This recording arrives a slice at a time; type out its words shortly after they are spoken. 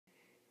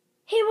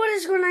Hey, what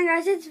is going on,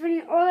 guys? It's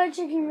Vinny, Orla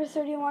Chicken for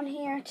 31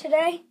 here.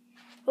 Today,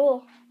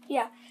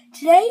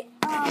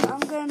 I'm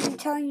going to be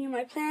telling you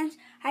my plans.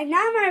 I'm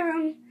not in my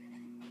room,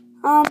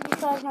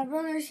 because my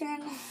brother's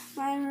in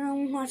my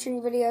room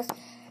watching videos.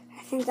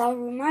 I think that'll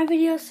ruin my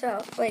video, so,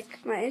 my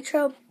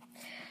intro.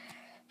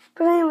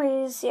 But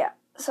anyways, yeah,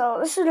 so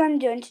this is what I'm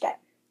doing today.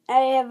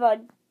 I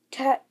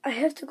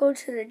have to go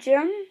to the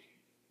gym.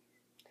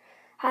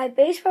 I have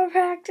baseball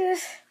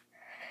practice.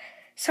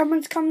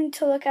 Someone's coming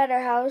to look at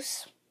our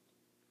house.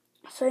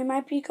 So he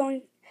might be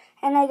going,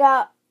 and I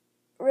got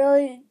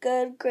really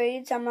good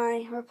grades on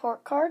my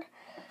report card.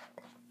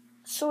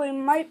 So we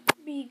might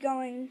be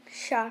going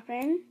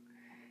shopping,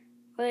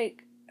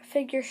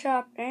 figure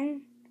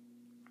shopping.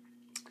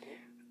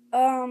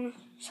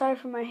 Sorry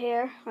for my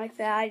hair like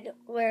that. I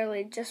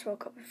literally just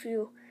woke up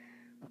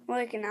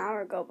an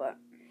hour ago, but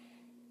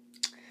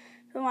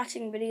I've been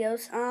watching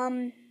videos.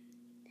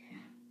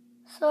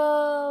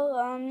 So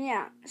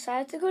I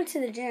have to go to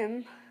the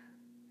gym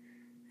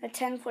at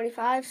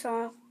 10:45, so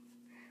I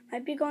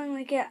might be going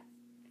at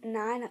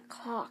 9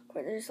 o'clock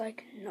where there's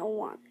no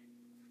one.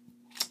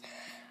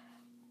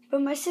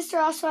 But my sister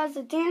also has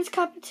a dance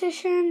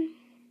competition,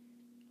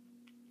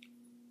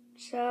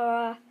 so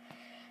I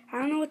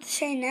don't know what to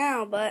say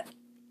now, but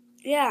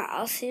yeah,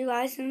 I'll see you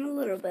guys in a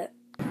little bit.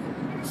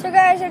 So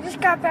guys, I just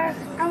got back.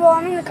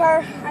 I'm in the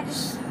car. I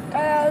just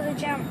got out of the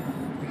gym.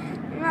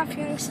 I'm not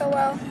feeling so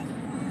well.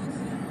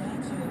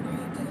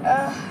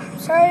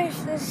 Sorry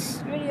if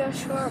this video is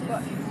short,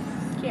 but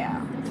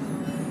yeah.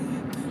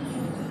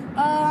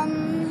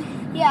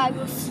 I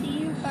will see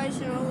you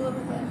guys in a little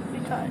bit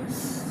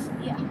because,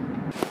 yeah.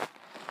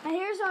 My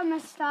hair's all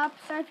messed up.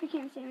 Sorry if you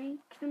can't see me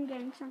because I'm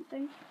getting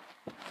something.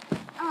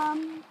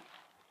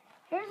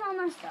 Hair's all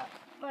messed up.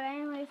 But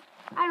anyways,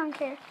 I don't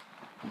care.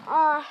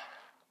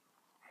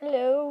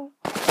 Hello.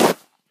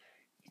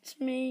 It's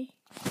me.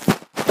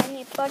 I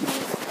need to plug in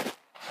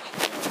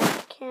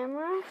the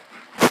camera.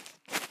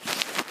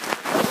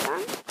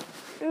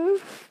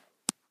 Ooh.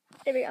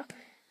 There we go.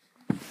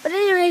 But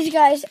anyways,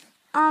 guys,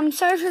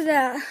 sorry for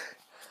that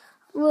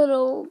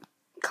little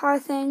car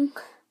thing.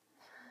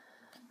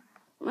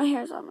 My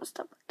hair's almost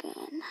up again,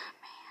 man.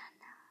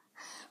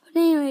 But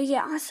anyways,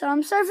 yeah, so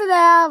I'm sorry for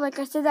that.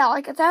 I said that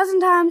 1,000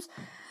 times.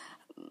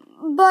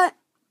 But,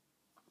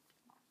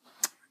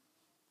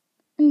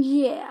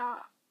 yeah.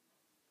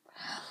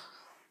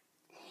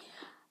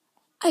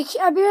 I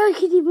barely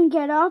could even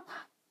get up,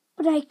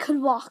 but I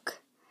could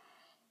walk.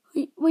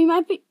 We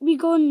might be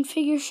going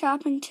figure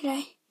shopping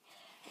today.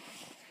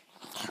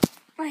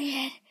 My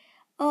head.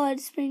 Oh, I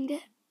just banged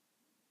it.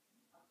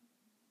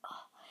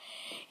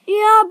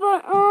 Yeah,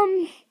 but,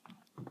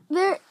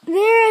 there,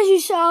 as you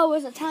saw,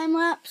 was a time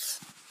lapse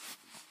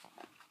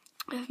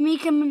of me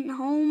coming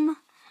home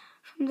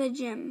from the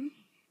gym.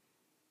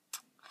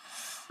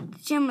 The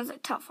gym was a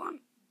tough one.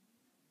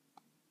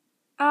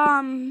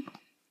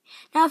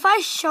 Now if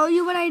I show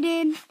you what I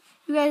did,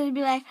 you guys would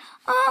be like,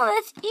 oh,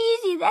 that's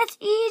easy,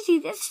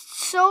 that's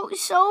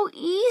so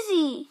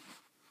easy.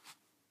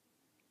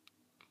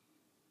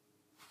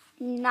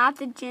 Not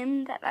the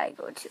gym that I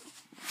go to.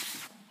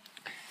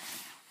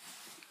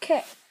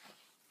 Okay.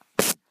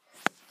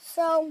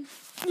 So,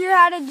 you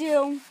had to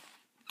do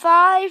 5,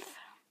 I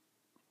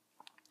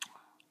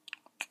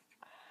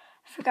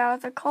forgot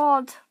what they're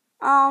called.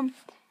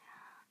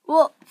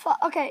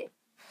 Okay.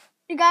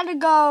 You gotta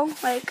go,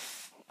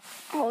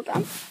 hold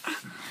on.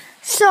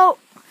 So,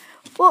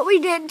 what we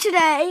did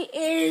today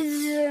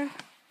is,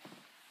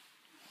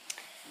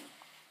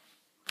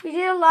 we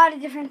did a lot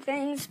of different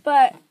things,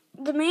 but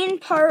the main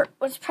part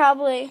was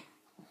probably,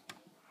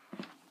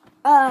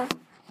 the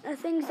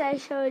things that I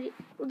showed you,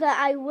 that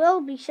I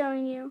will be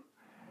showing you.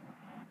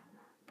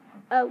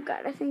 Oh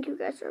God, I think you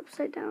guys are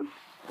upside down.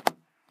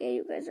 Yeah,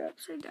 you guys are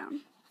upside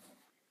down.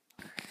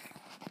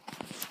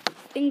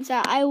 Things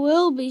that I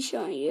will be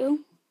showing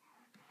you.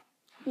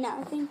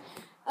 No, sorry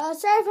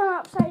if I'm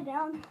upside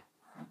down.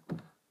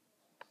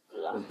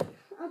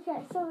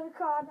 Okay, so they're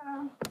called,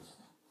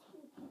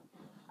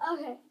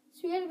 okay,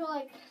 so we gotta go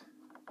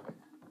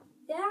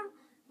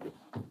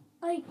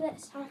like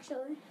this,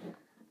 actually.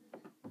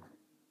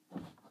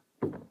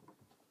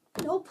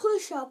 No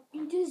push-up,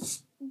 you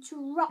just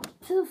drop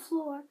to the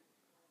floor.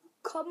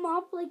 Come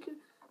up like you're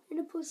in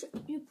a push-up.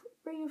 You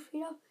bring your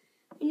feet up,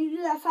 and you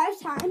do that 5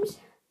 times.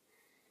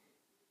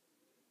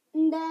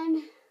 And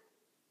then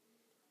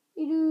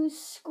you do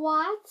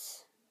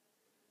squats.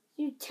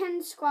 You do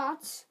 10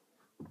 squats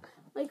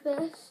like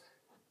this.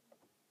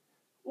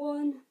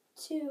 1,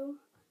 2,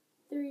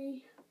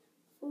 3,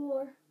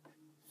 4,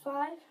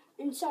 5,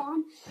 and so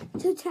on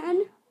to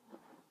 10.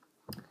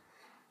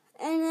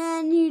 And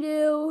then you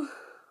do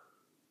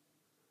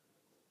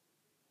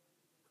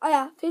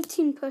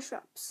 15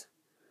 push-ups.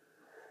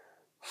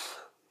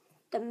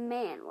 The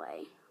man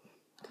way.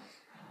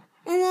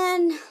 And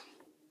then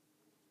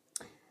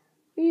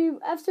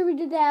after we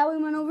did that, we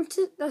went over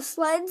to the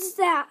sleds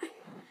that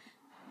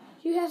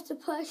you have to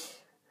push.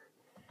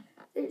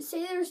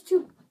 Say there's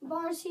 2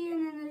 bars here,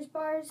 and then there's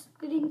bars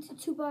leading to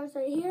 2 bars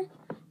right here.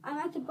 I'm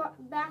at the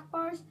back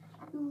bars.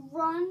 You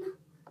run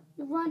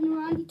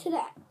to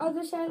the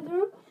other side of the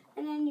room,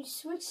 and then you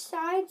switch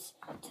sides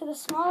to the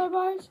smaller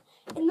bars.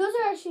 And those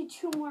are actually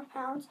 2 more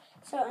pounds.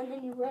 So, and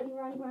then you run.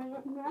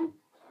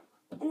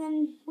 And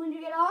then when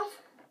you get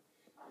off,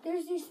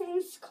 there's these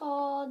things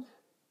called,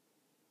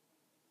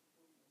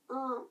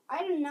 I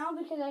don't know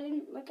because I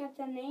didn't look at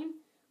the name,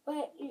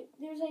 but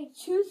there's like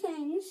 2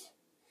 things,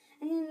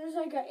 and then there's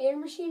like an air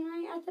machine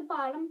right at the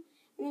bottom,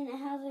 and then it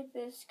has like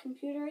this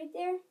computer right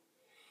there,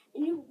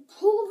 and you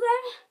pull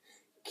them,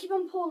 keep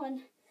on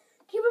pulling,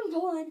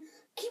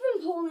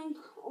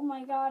 oh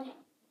my god.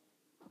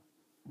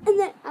 And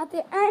then at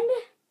the end,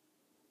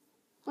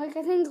 like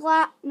I think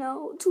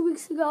 2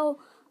 weeks ago,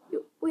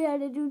 we had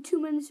to do 2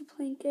 minutes of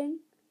planking.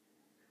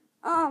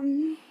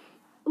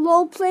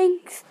 Low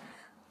planks.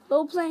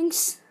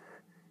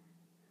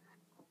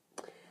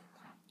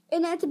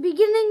 And at the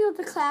beginning of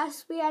the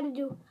class, we had to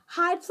do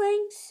high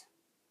planks,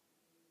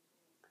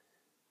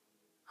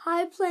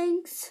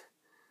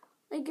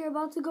 like you're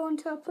about to go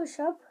into a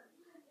push-up,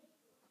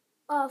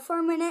 for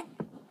a minute.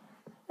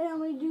 And then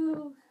we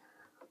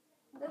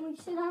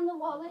sit on the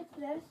wall like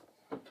this,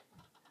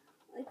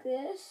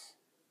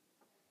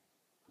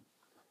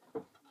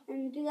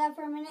 and do that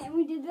for a minute. And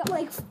we did that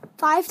like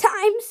 5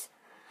 times.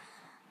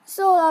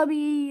 So that'll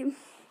be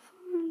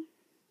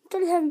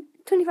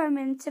 25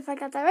 minutes if I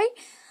got that right.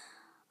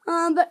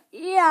 But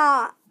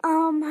yeah,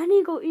 I need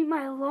to go eat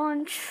my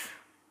lunch.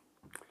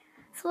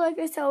 So like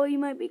I said, you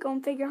might be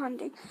going figure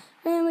hunting.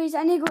 But anyways,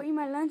 I need to go eat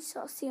my lunch,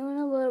 so I'll see you in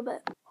a little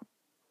bit.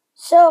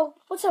 So,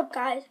 what's up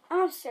guys?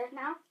 I'm upstairs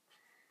now.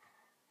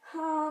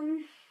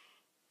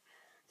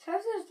 So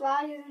this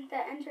vlog isn't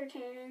that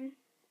entertaining.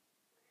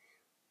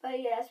 But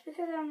yeah, it's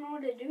because I don't know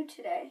what to do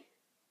today.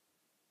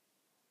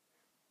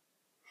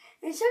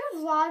 Instead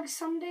of vlogs,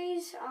 some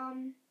days,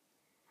 I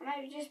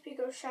might just be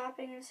go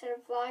shopping instead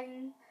of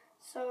vlogging.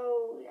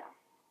 So, yeah.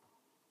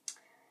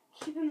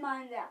 Keep in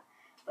mind that.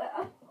 But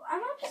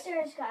I'm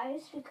upstairs,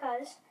 guys,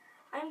 because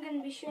I'm going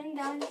to be shooting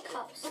down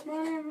cups.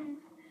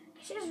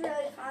 It's just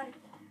really fun.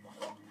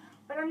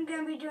 But I'm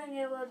going to be doing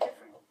it a little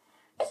different.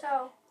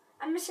 So,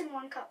 I'm missing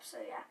 1 cup, so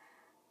yeah.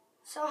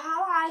 So,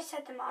 how I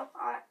set them up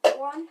are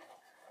 1,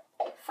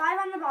 5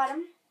 on the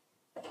bottom.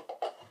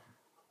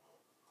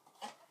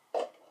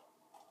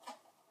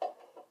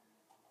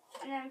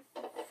 And then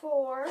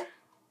 4.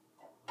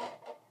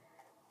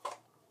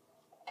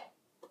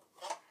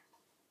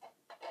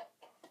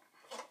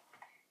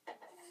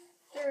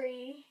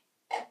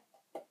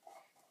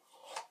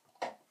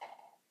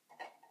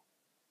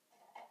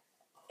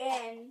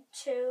 And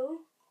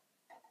 2,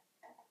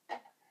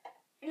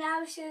 and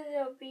obviously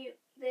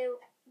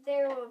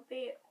there will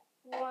be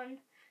 1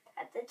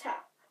 at the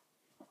top.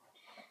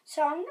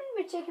 So I'm going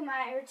to be taking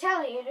my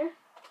Retaliator,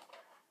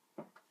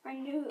 my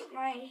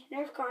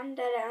Nerf gun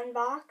that I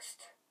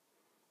unboxed,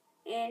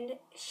 and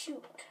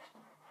shoot.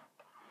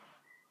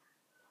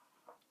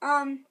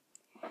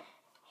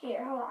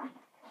 Here, hold on.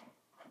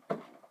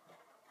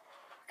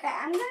 Okay,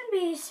 I'm going to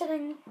be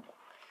sitting.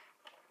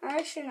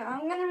 Actually, no,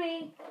 I'm going to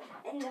be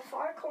in the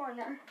far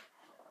corner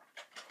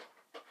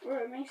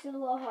where it makes it a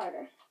little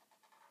harder.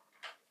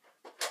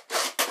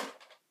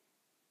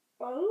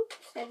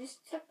 Oops, I just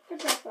took the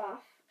top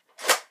off.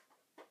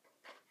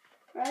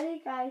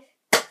 Ready, guys?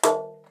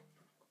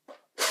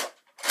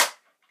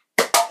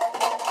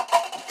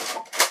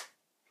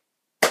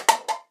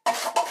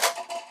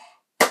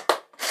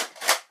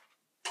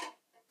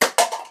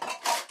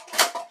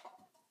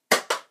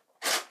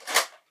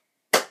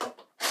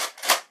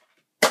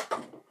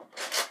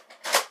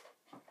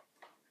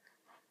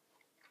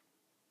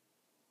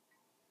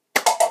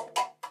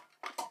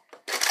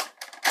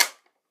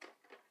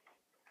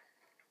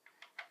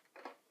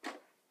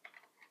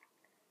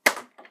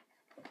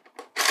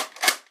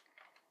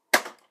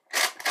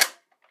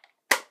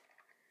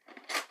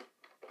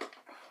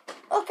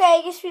 Okay,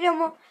 I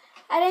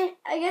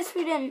guess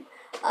we didn't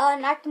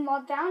knock them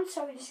all down,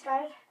 so we just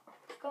gotta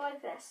go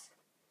like this.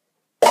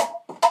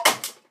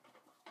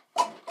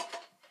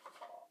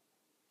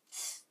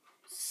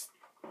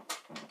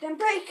 Then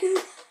break.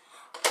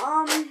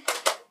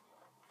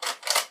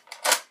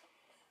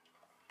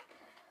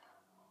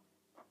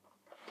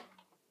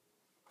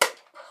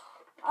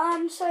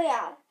 So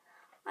yeah,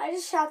 I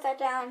just shot that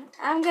down.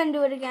 I'm gonna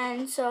do it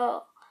again,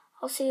 so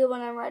I'll see you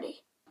when I'm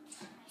ready.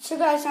 So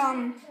guys,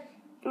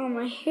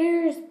 my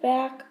hair is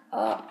back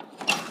up.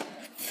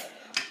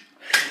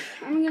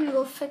 I'm gonna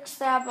go fix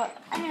that, but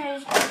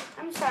anyways,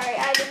 I'm sorry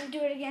I didn't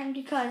do it again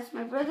because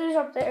my brother's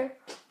up there,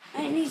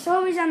 and he's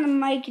always on the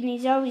mic, and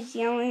he's always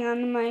yelling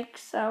on the mic,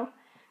 so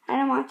I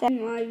don't want that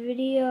in my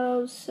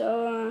videos,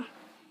 so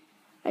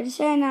I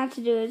decided not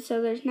to do it,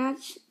 so there's not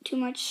too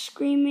much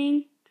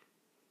screaming,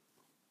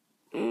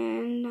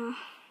 and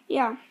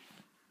yeah.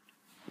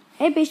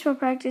 I had baseball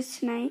practice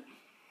tonight.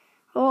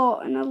 Oh,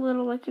 in a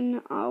little, like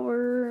an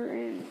hour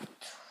and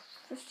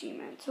 15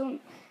 minutes. So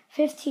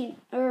 10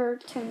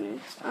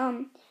 minutes.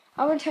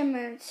 Hour 10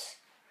 minutes.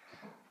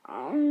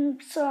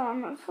 So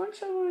I'm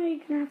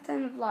unfortunately gonna have to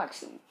end the vlog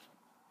soon.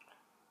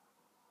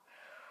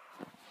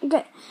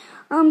 Okay.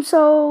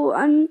 So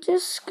I'm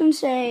just gonna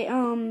say,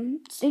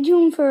 stay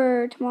tuned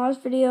for tomorrow's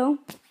video.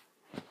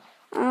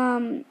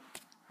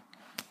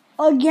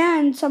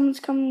 Again, someone's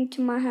coming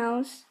to my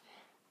house,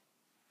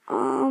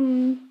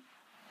 to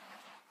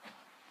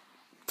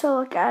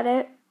look at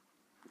it,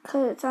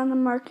 because it's on the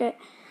market.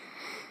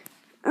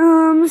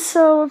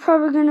 So we're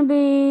probably gonna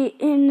be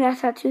in,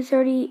 that's at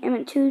 2:30, I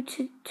mean 2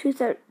 to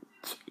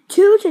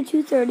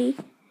 2:30.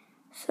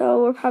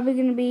 So we're probably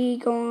gonna be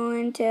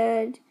going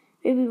to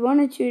maybe 1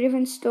 or 2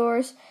 different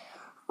stores,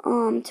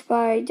 to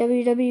buy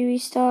WWE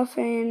stuff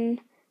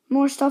and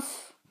more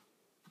stuff,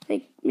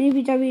 like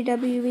maybe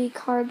WWE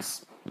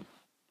cards.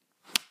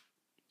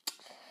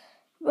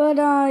 But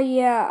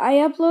yeah, I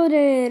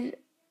uploaded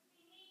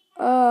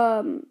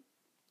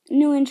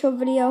new intro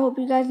video. Hope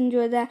you guys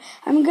enjoyed that.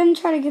 I'm gonna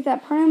try to get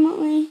that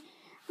permanently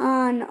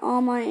on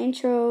all my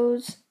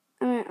intros,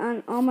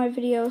 on all my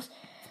videos.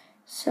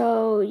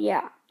 So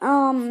yeah,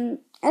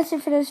 that's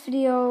it for this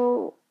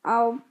video.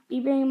 I'll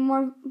be bringing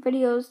more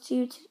videos to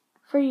you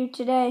for you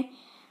today.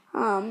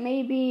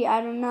 Maybe,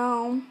 I don't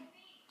know,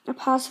 I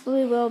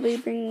possibly will be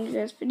bringing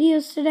just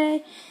videos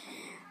today.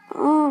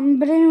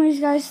 But anyways,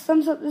 guys,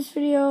 thumbs up this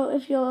video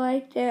if you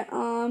liked it.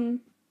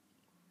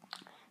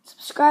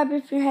 Subscribe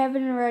if you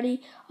haven't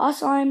already.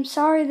 Also, I'm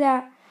sorry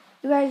that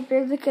you guys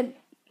barely could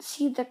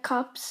see the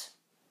cups,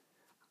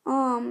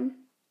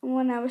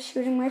 when I was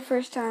shooting my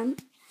first time.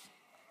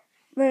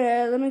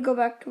 But let me go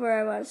back to where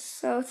I was.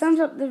 So thumbs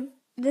up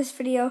this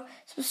video.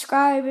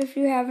 Subscribe if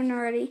you haven't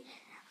already.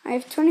 I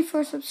have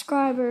 24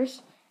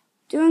 subscribers.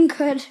 Doing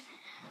good.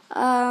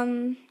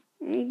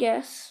 I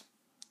guess.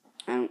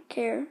 I don't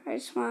care. I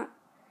just want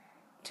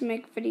to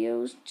make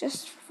videos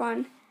just for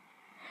fun.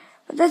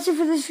 But that's it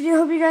for this video.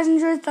 Hope you guys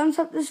enjoyed. Thumbs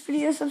up this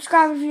video.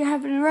 Subscribe if you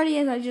haven't already,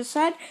 as I just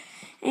said.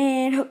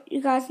 And hope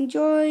you guys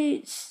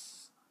enjoy.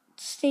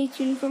 Stay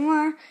tuned for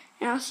more.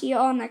 And I'll see you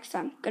all next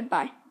time.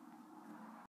 Goodbye.